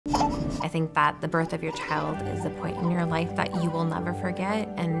I think that the birth of your child is a point in your life that you will never forget,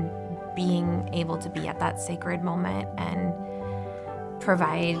 and being able to be at that sacred moment and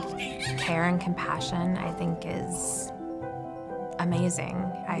provide care and compassion, I think, is amazing.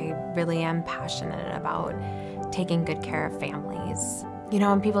 I really am passionate about taking good care of families. You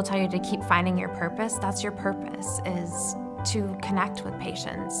know, when people tell you to keep finding your purpose, that's your purpose, is to connect with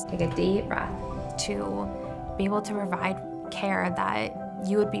patients. Take a deep breath. To be able to provide care that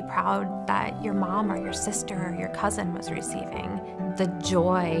you would be proud that your mom or your sister or your cousin was receiving. The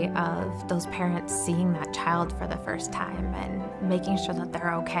joy of those parents seeing that child for the first time and making sure that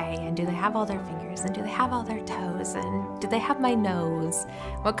they're okay, and do they have all their fingers, and do they have all their toes, and do they have my nose?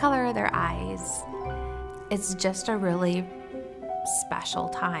 What color are their eyes? It's just a really special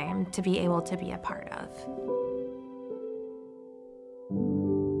time to be able to be a part of.